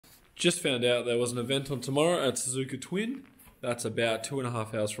Just found out there was an event on tomorrow at Suzuka Twin. That's about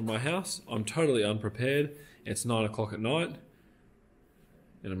 2.5 hours from my house. I'm totally unprepared. It's 9 o'clock at night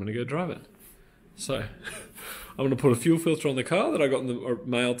and I'm gonna go drive it. So I'm gonna put a fuel filter on the car that I got in the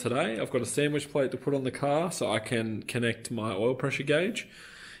mail today. I've got a sandwich plate to put on the car so I can connect my oil pressure gauge.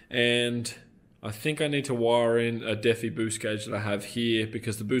 And I think I need to wire in a Defi boost gauge that I have here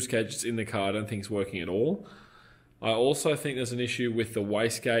because the boost gauge is in the car. I don't think it's working at all. I also think there's an issue with the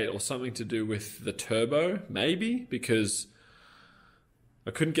wastegate or something to do with the turbo, maybe, because I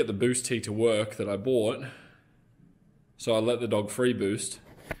couldn't get the boost tee to work that I bought. So I let the dog free boost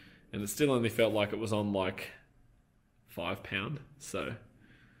and it still only felt like it was on like £5. So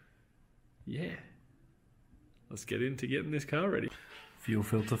yeah, let's get into getting this car ready. Fuel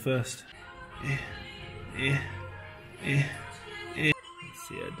filter first. Let's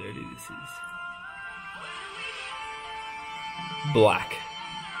see how dirty this is. Black.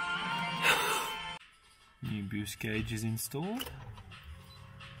 New boost gauge is installed.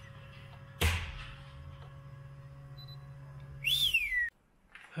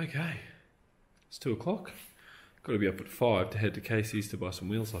 Okay, it's 2 o'clock. Got to be up at 5 to head to Casey's to buy some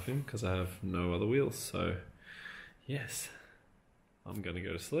wheels off him because I have no other wheels. So, yes, I'm going to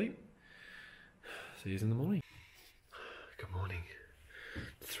go to sleep. See you in the morning. Good morning.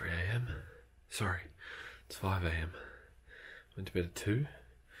 It's 3 AM. Sorry, it's 5 AM. Went to bed at 2.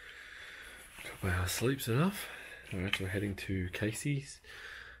 Couple hours sleep's enough. Alright, so we're heading to Casey's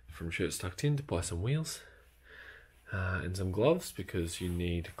from Shirts Tucked In to buy some wheels and some gloves because you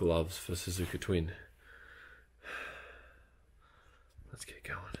need gloves for Suzuka Twin. Let's get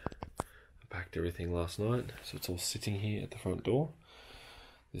going. I packed everything last night, so it's all sitting here at the front door.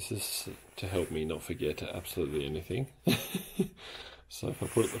 This is to help me not forget absolutely anything. So if I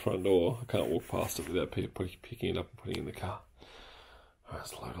put it at the front door, I can't walk past it without picking it up and putting it in the car. Alright,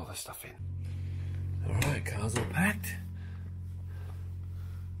 let's load all this stuff in. Alright, car's all packed.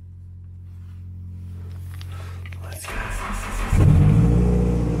 Let's go.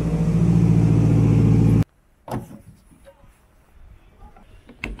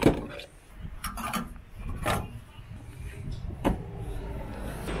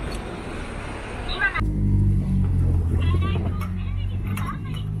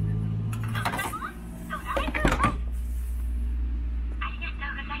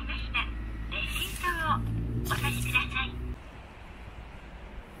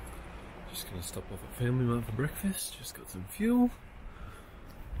 Just gonna stop off at Family Mart for breakfast. Just got some fuel.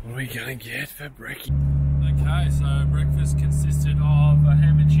 What are we gonna get for brekkie? Okay, so breakfast consisted of a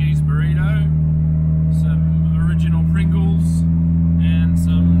ham and cheese burrito, some original Pringles, and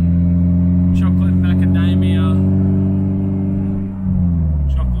some chocolate macadamia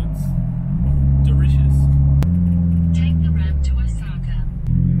chocolates. Delicious. Take the ramp to Osaka.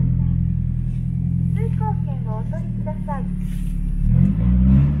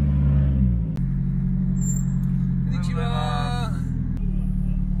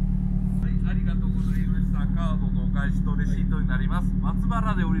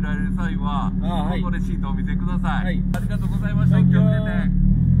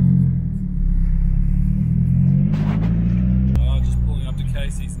 Just pulling up to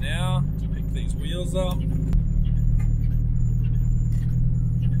Casey's now to pick these wheels up.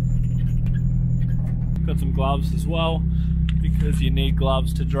 Got some gloves as well because you need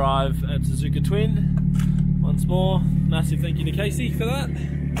gloves to drive at Suzuka Twin. Once more, massive thank you to Casey for that.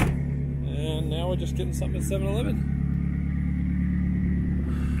 And now we're just getting something at 7-Eleven.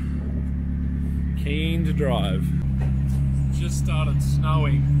 Keen to drive. Just started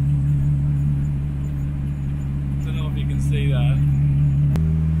snowing. Don't know if you can see that.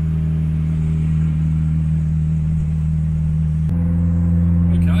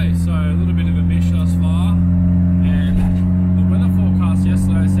 Okay, so a little bit of a mish thus far. And the weather forecast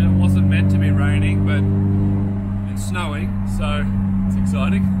yesterday said it wasn't meant to be raining, but it's snowing, so it's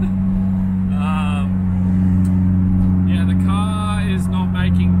exciting. Yeah, the car is not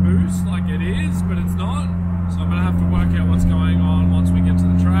making boost like it is, but it's not. So I'm gonna have to work out what's going on once we get to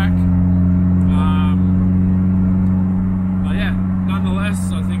the track. But yeah,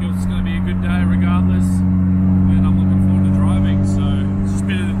 nonetheless, I think it's gonna be a good day regardless, and I'm looking forward to driving. So it's just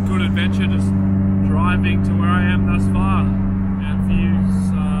been a good adventure, just driving to where I am thus far. And for you,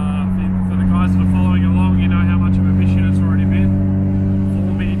 for the guys that are following along, you know how much of a mission it's already been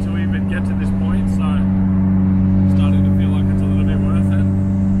for me to even get to this point. So it's starting to feel like it's a little bit worth it.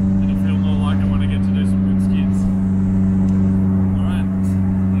 It'll feel more like it when I get to do some good skids. Alright,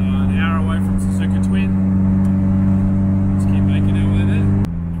 an hour away from Suzuka Twin. Let's keep making our way there.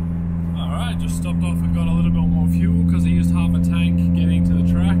 Alright, just stopped off and got a little bit more fuel because I used half a tank getting to the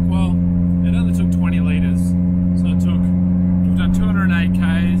track. Well,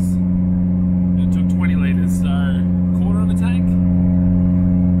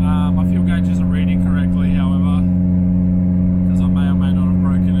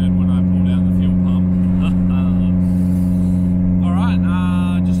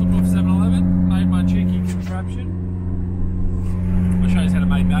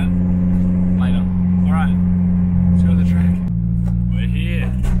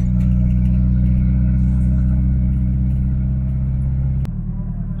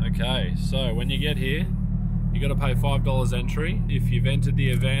 So when you get here, you got to pay $5 entry. If you've entered the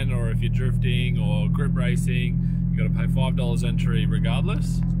event or if you're drifting or grip racing, you got to pay $5 entry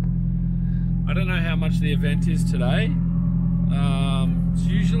regardless. I don't know how much the event is today. It's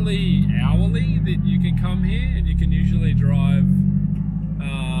usually hourly that you can come here, and you can usually drive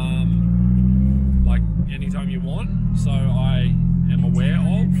like anytime you want. So I am aware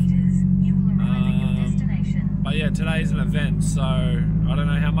of. But yeah, today's an event, so I don't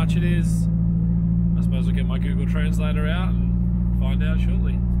know how much it is. I suppose I'll get my Google Translator out and find out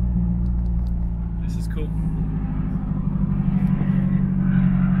shortly. This is cool.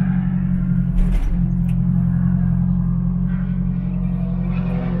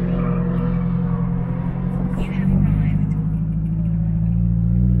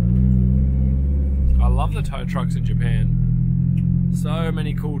 I love the tow trucks in Japan. So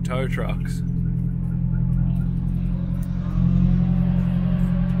many cool tow trucks.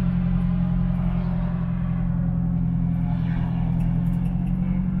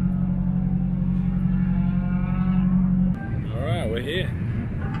 Alright, we're here.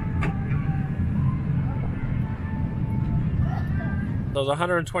 So it was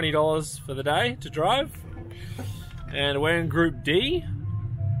 $120 for the day to drive. And we're in Group D.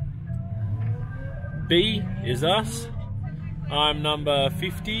 B is us. I'm number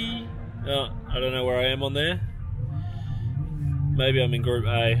 50. I don't know where I am on there. Maybe I'm in Group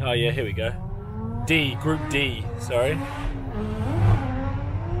A. Oh yeah, here we go. D, Group D, sorry.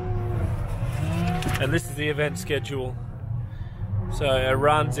 And this is the event schedule. So it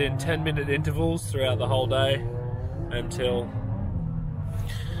runs in 10-minute intervals throughout the whole day until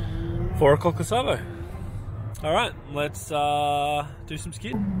 4 o'clock or so. Alright, let's do some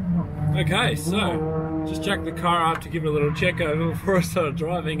skid. Okay, so just jacked the car up to give it a little check over before I started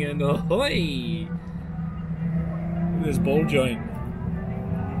driving, and ahoy! Look at this ball joint.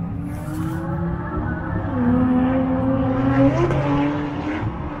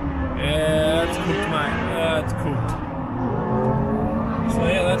 Yeah, that's cooked, mate. That's cooked. So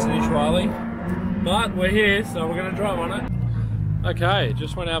yeah, that's an Ishwali. But we're here, so we're gonna drive on it. Okay,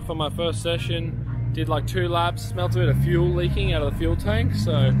 just went out for my first session. Did like 2 laps, smelled a bit of fuel leaking out of the fuel tank,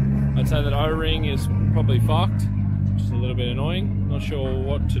 so I'd say that O-ring is probably fucked, which is a little bit annoying. Not sure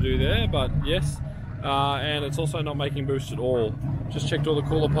what to do there, but yes. And it's also not making boost at all. Just checked all the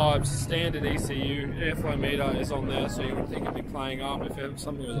cooler pipes, standard ECU, airflow meter is on there, so you would think it'd be playing up if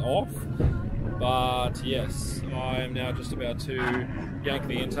something was off. But yes, I am now just about to yank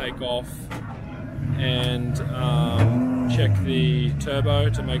the intake off and check the turbo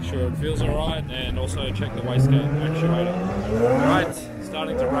to make sure it feels alright, and also check the wastegate actuator. Alright,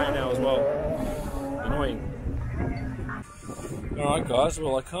 starting to rain now as well. Annoying. Alright guys,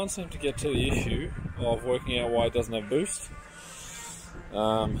 well I can't seem to get to the issue of working out why it doesn't have boost.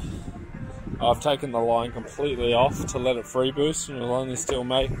 I've taken the line completely off to let it free boost, and it'll only still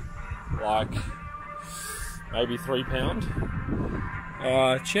make like maybe 3 pound.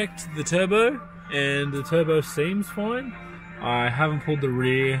 Checked the turbo, and the turbo seems fine. I haven't pulled the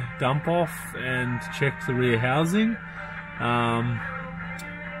rear dump off and checked the rear housing.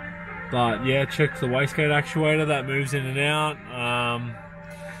 But yeah, checked the wastegate actuator, that moves in and out.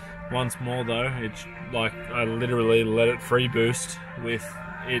 Once more though, it's like I literally let it free boost with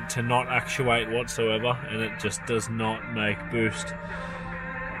it to not actuate whatsoever, and it just does not make boost.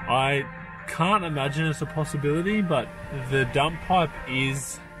 I can't imagine it's a possibility, but the dump pipe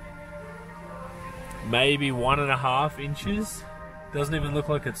is maybe 1.5 inches. Doesn't even look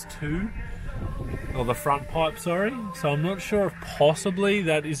like it's 2. Or the front pipe, sorry. So I'm not sure if possibly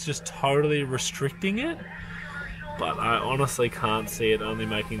that is just totally restricting it. But I honestly can't see it only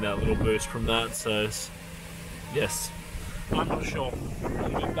making that little boost from that. So yes, I'm not sure.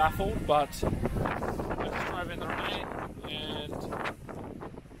 I'm a bit baffled, but I just drove in the rain and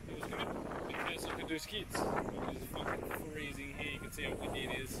it was good because I could do skids. It is fucking freezing here. You can see how windy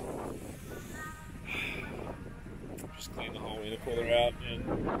it is. Just clean the whole intercooler out and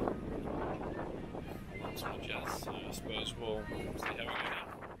some jazz. So I suppose we'll see how we go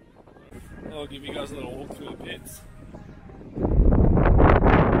now. I'll give you guys a little walk through the pits.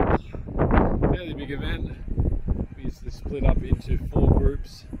 Fairly big event. We used to split up into 4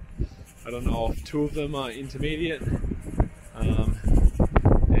 groups. I don't know if 2 of them are intermediate, and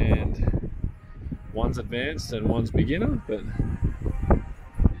one's advanced and one's beginner, but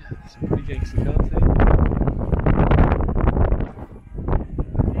yeah, some pretty gangster cars there.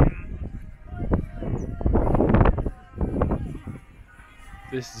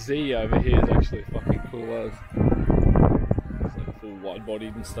 This Z over here is actually fucking cool as. It's like full wide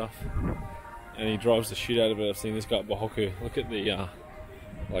bodied and stuff. And he drives the shit out of it. I've seen this guy at Bahoku. Look at the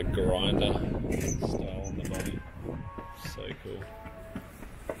like grinder style on the body. So cool.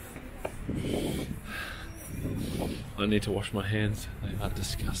 I need to wash my hands, they are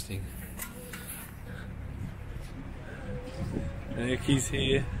disgusting. Naoki's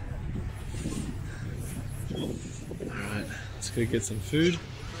here. Alright, let's go get some food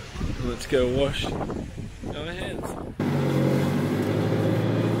and let's go wash our hands.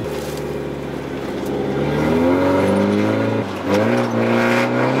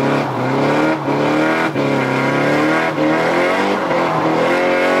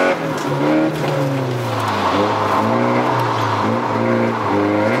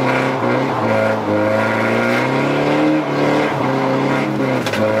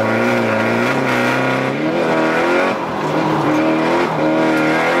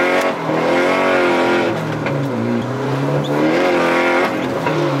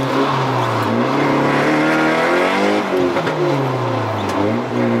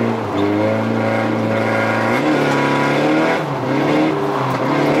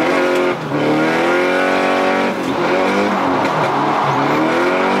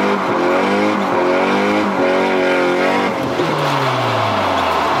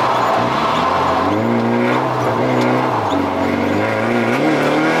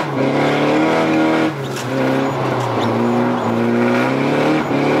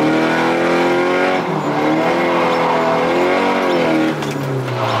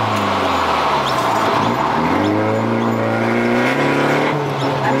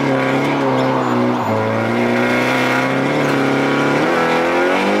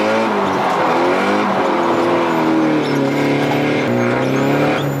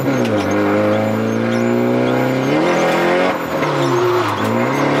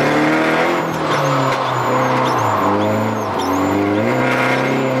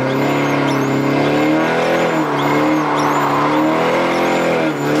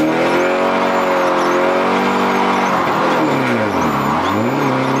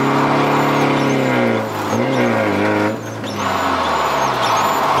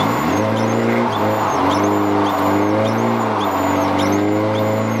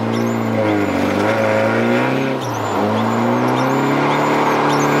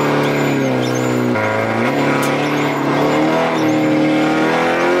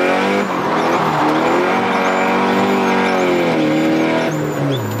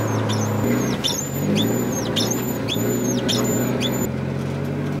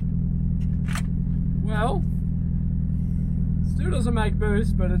 Doesn't make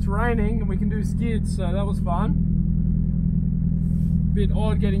boost, but it's raining and we can do skids, so that was fun. Bit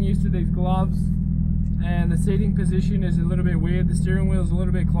odd getting used to these gloves, and the seating position is a little bit weird. The steering wheel is a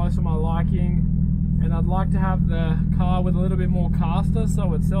little bit close to my liking, and I'd like to have the car with a little bit more caster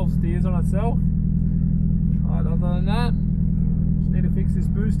so it self-steers on itself. Other than that, just need to fix this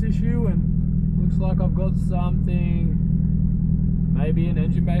boost issue, and looks like I've got something, maybe an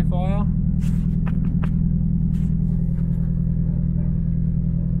engine bay fire.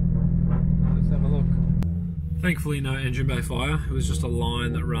 Thankfully no engine bay fire, it was just a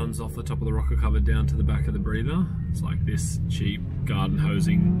line that runs off the top of the rocker cover down to the back of the breather. It's like this cheap garden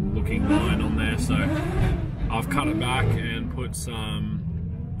hosing looking line on there, so I've cut it back and put some,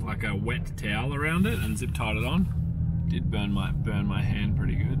 like a wet towel around it and zip tied it on. Did burn my hand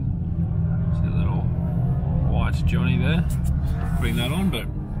pretty good. See a little white Johnny there. Putting that on, but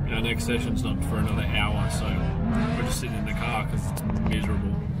our next session's not for another hour, so we're just sitting in the car because it's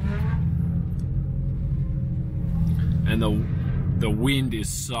miserable. And the wind is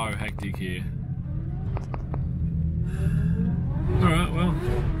so hectic here. Alright, well,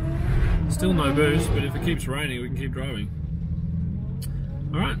 still no boost, but if it keeps raining, we can keep driving.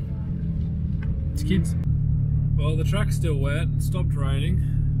 Alright, it's kids. Well, the track's still wet, it stopped raining,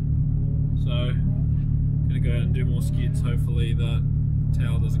 so I'm gonna go out and do more skids. Hopefully that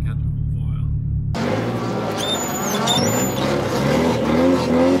towel doesn't catch on fire.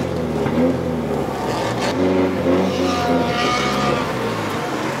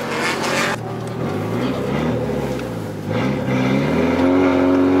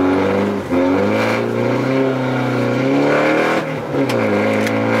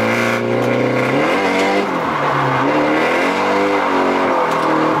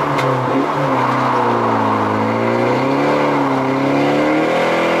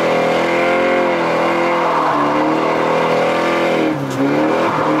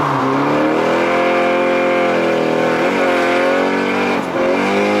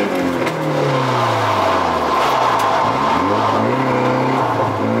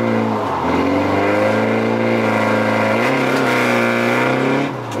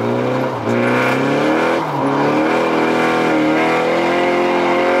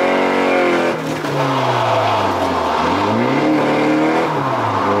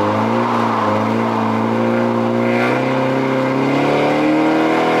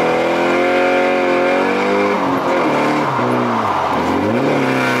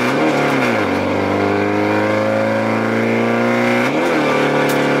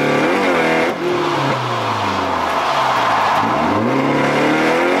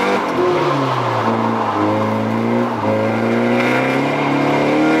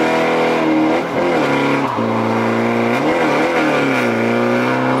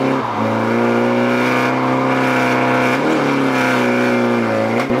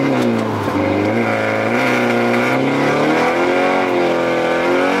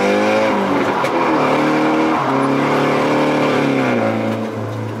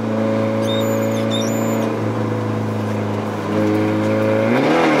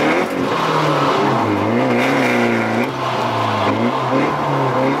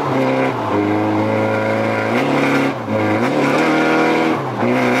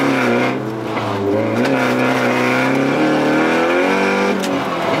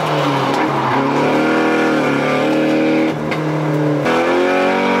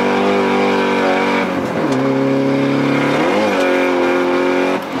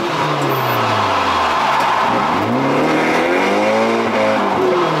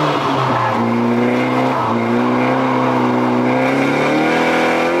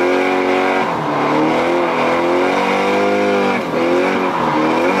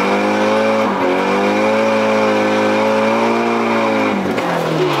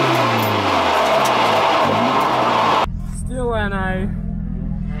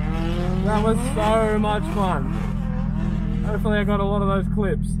 was so much fun. Hopefully I got a lot of those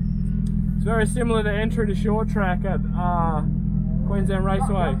clips. It's very similar to entry to short track at Queensland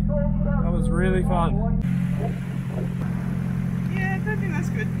Raceway. That was really fun. Yeah, I think that's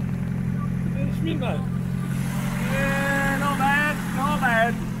good. Finish midnight. Yeah, not bad, not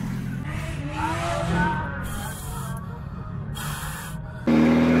bad.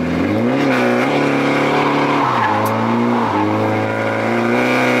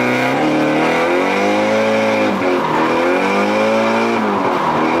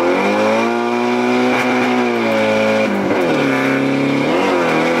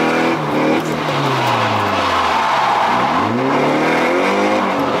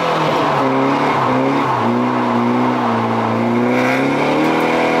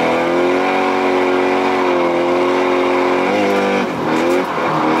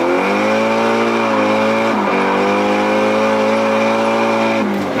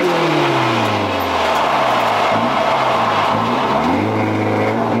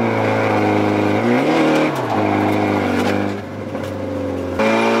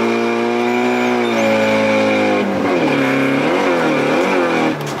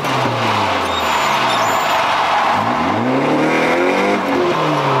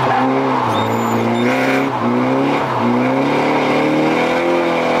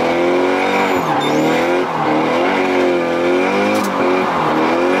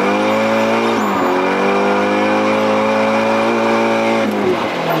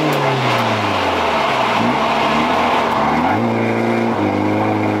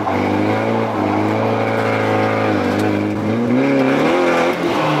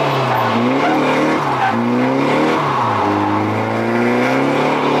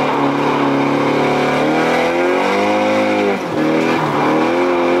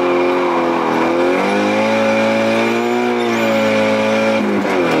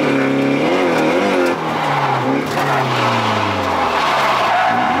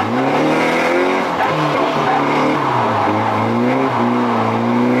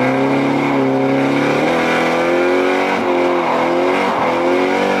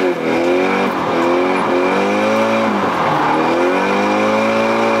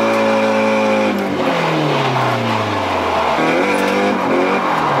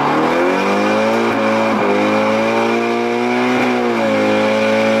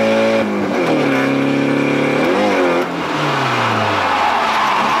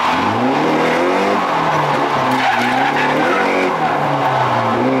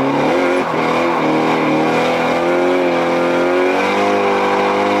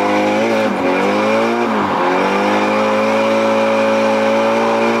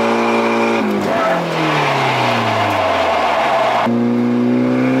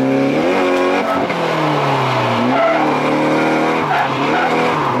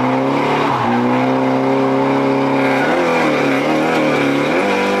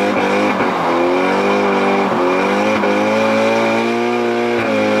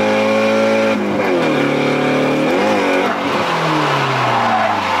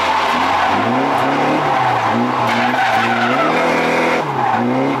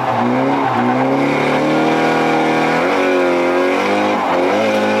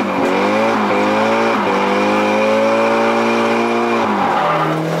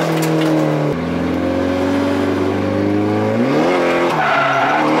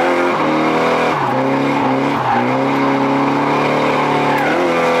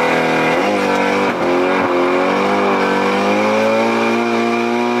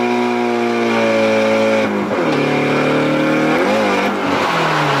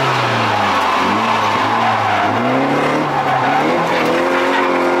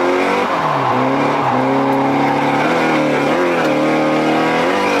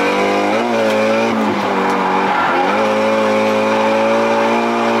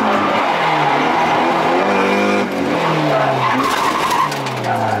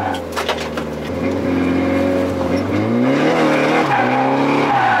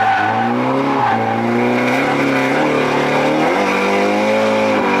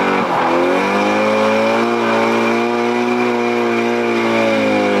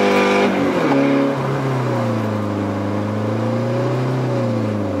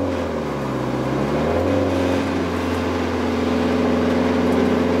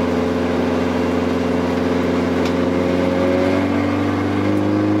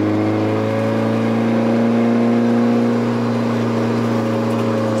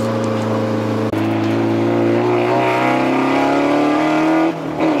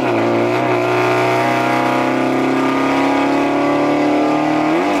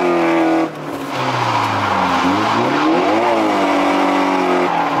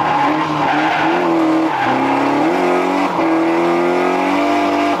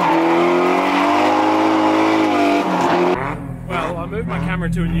 camera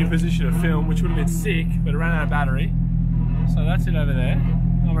to a new position of film, which would have been sick, but it ran out of battery. So that's it over there.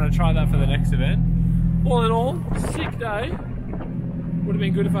 I'm going to try that for the next event. All in all, sick day. Would have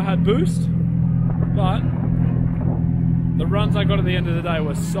been good if I had boost, but the runs I got at the end of the day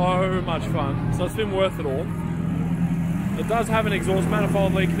were so much fun, so it's been worth it all. It does have an exhaust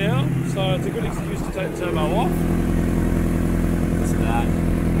manifold leak now, so it's a good excuse to take the turbo off. That's that.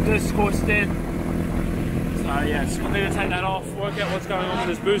 Just scorched in. So yeah, just need to take that off, work out what's going on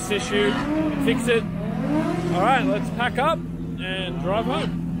with this boost issue, fix it. Alright, let's pack up and drive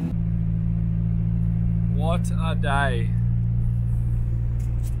home. What a day.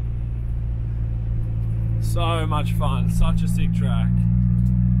 So much fun, such a sick track.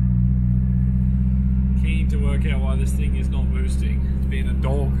 Keen to work out why this thing is not boosting. It's being a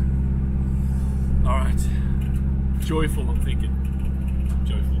dog. Alright. Joyful, I'm thinking.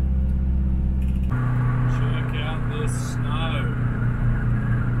 Joyful. Check out this snow.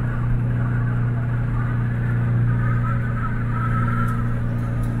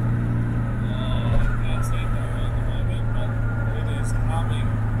 Oh, I can't see it there at the moment, but it is coming.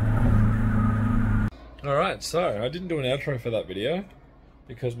 Alright, so I didn't do an outro for that video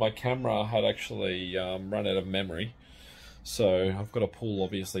because my camera had actually run out of memory. So I've got to pull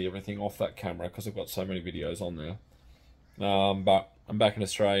obviously everything off that camera because I've got so many videos on there. But I'm back in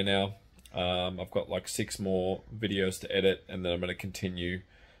Australia now. I've got like 6 more videos to edit, and then I'm going to continue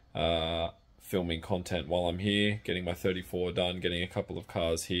filming content while I'm here, getting my 34 done, getting a couple of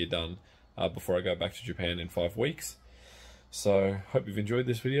cars here done before I go back to Japan in 5 weeks. So hope you've enjoyed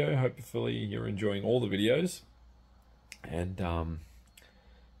this video. Hopefully you're enjoying all the videos. And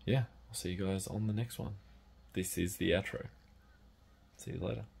yeah, I'll see you guys on the next one. This is the outro. See you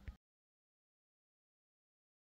later.